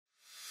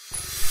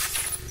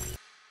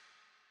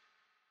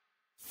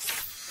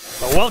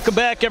Welcome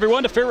back,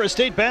 everyone, to Ferris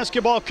State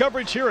basketball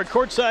coverage here at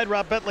courtside.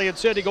 Rob Bentley and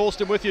Sandy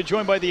Golston with you,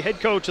 joined by the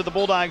head coach of the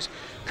Bulldogs,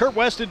 Kurt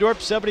Westendorp.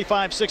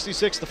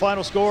 75-66 the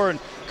final score. And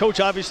Coach,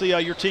 obviously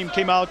your team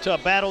came out,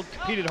 battled,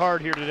 competed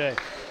hard here today.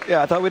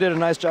 Yeah, I thought we did a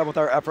nice job with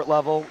our effort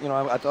level. You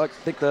know, I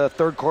think the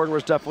third quarter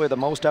was definitely the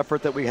most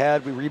effort that we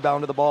had. We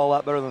rebounded the ball a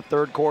lot better than the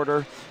third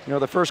quarter. You know,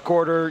 the first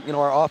quarter, you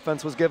know, our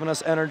offense was giving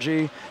us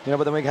energy, you know,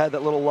 but then we had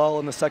that little lull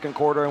in the second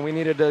quarter, and we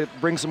needed to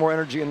bring some more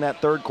energy in that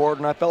third quarter.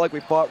 And I felt like we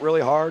fought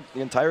really hard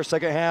the entire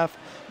second half,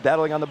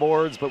 battling on the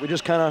boards, but we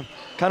just kind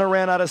of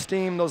ran out of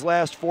steam those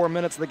last 4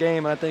 minutes of the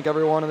game, and I think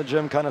everyone in the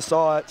gym kind of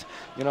saw it.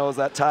 You know, it was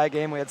that tie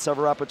game. We had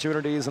several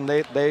opportunities, and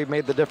they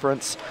made the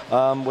difference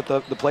with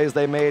the plays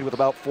they made with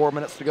about 4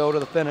 minutes to go to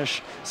the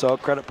finish. So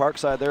credit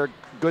Parkside. They're a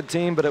good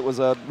team, but it was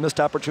a missed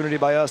opportunity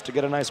by us to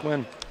get a nice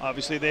win.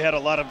 Obviously, they had a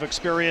lot of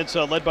experience,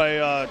 led by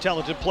a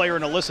talented player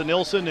in Alyssa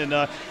Nilsson,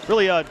 and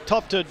really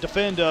tough to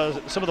defend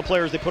some of the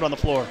players they put on the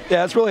floor.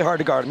 Yeah, it's really hard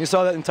to guard them. You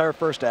saw that entire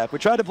first half. We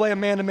tried to play a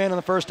man-to-man in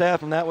the first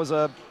half, and that was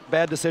a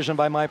bad decision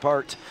by my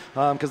part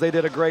because they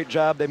did a great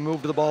job. They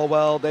moved the ball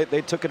well.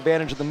 They took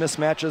advantage of the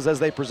mismatches as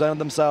they presented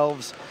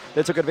themselves.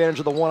 They took advantage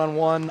of the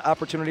one-on-one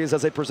opportunities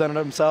as they presented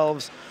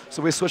themselves.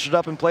 So we switched it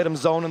up and played them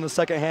zone in the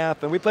second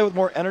half, and we played with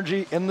more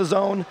energy in the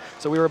zone,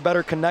 so we were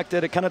better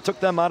connected. It kind of took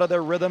them out of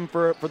their rhythm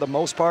for the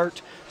most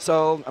part.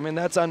 So, I mean,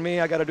 that's on me.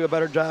 I got to do a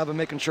better job of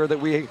making sure that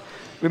we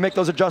make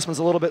those adjustments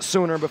a little bit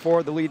sooner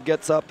before the lead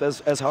gets up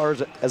as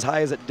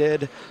high as it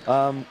did.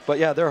 But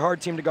yeah, they're a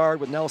hard team to guard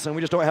with Nelson.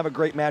 We just don't have a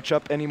great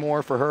matchup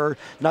anymore for her.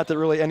 Not that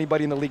really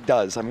anybody in the league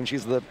does. I mean,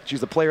 she's the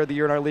player of the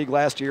year in our league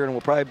last year, and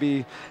will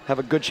probably have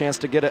a good chance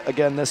to get it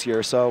again this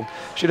year. So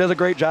she does a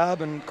great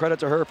job, and credit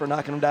to her for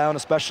knocking them down,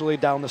 especially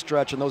down the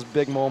stretch in those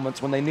big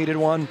moments when they needed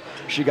one.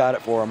 She got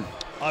it for them.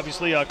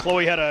 Obviously,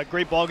 Chloe had a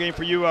great ball game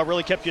for you,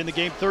 really kept you in the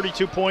game.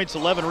 32 points,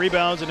 11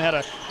 rebounds, and had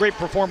a great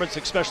performance,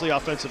 especially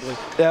offensively.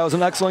 Yeah, it was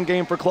an excellent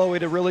game for Chloe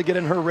to really get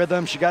in her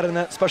rhythm. She got in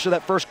that, especially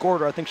that first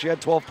quarter. I think she had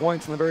 12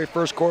 points in the very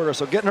first quarter.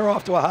 So getting her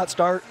off to a hot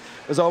start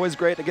is always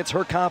great. It gets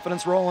her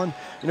confidence rolling.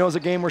 You know, it was a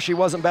game where she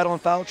wasn't battling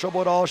foul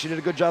trouble at all. She did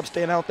a good job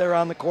staying out there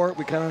on the court.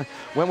 We kind of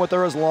went with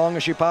her as long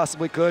as she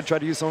possibly could, tried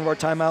to use some of our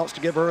timeouts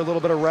to give her a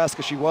little bit of rest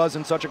because she was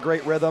in such a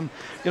great rhythm.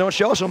 You know,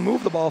 she also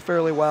moved the ball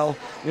fairly well.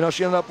 You know,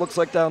 she ended up, looks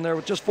like down there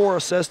with just 4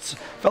 assists.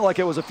 Felt like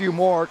it was a few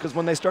more because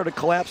when they started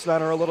collapsing on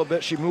her a little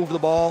bit, she moved the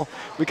ball.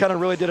 We kind of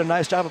really did a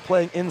nice job of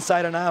playing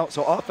inside and out.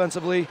 So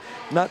offensively,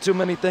 not too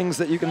many things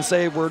that you can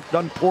say were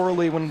done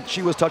poorly when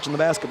she was touching the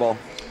basketball.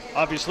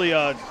 Obviously,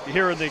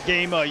 here in the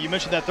game, you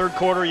mentioned that third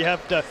quarter, you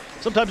have to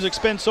sometimes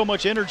expend so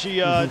much energy,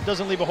 it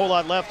doesn't leave a whole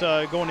lot left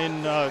going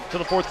in to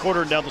the fourth quarter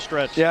and down the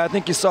stretch. Yeah, I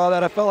think you saw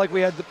that. I felt like we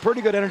had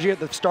pretty good energy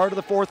at the start of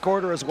the fourth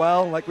quarter as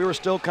well. Like we were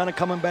still kind of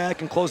coming back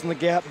and closing the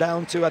gap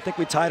down to, I think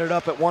we tied it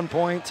up at one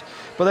point.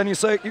 But then you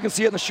can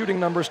see it in the shooting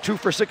numbers, 2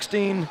 for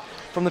 16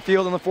 from the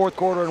field in the fourth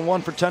quarter and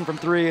 1 for 10 from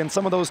 3. And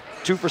some of those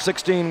 2 for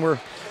 16 were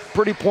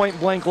pretty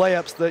point-blank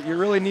layups that you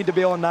really need to be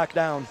able to knock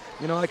down.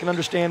 You know, I can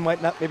understand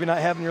maybe not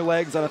having your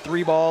legs on a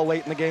 3-ball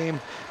late in the game,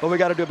 but we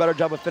got to do a better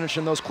job of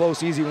finishing those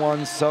close, easy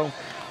ones. So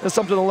it's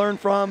something to learn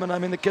from, and I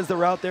mean, the kids that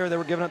were out there, they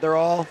were giving it their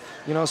all.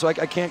 You know, so I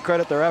can't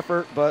credit their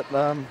effort, but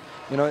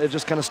you know, it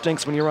just kind of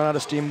stinks when you run out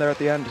of steam there at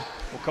the end.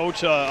 Well,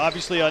 Coach,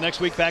 obviously next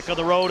week back on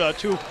the road,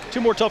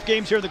 two more tough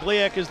games here in the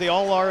GLIAC, as they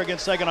all are,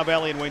 against Saginaw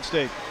Valley and Wayne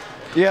State.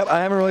 Yeah, I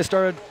haven't really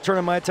started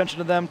turning my attention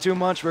to them too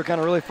much. We're kind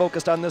of really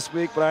focused on this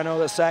week, but I know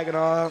that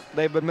Saginaw,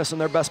 they've been missing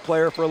their best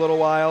player for a little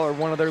while, or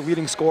one of their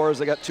leading scorers.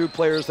 They got 2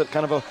 players that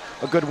kind of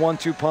a good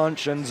 1-2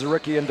 punch, and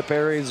Zaricki and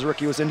DePerry.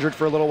 Zaricki was injured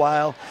for a little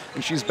while,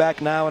 and she's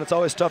back now, and it's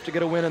always tough to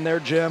get a win in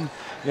their gym.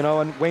 You know,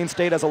 and Wayne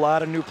State has a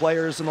lot of new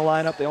players in the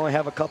lineup. They only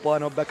have a couple. I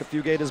know Becca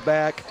Fugate is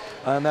back,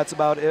 and that's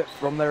about it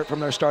from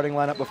their starting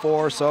lineup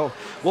before. So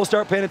we'll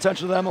start paying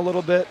attention to them a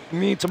little bit.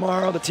 Me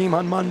tomorrow, the team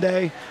on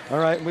Monday. All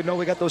right, we know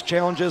we got those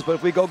challenges, but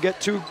if we go get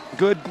 2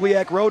 good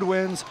GLIAC road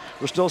wins,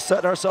 we're still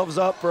setting ourselves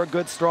up for a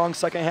good, strong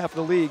second half of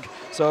the league.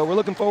 So we're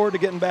looking forward to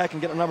getting back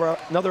and getting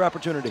another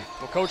opportunity.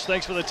 Well, Coach,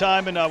 thanks for the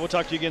time, and we'll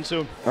talk to you again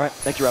soon. All right,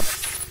 thank you, Rob.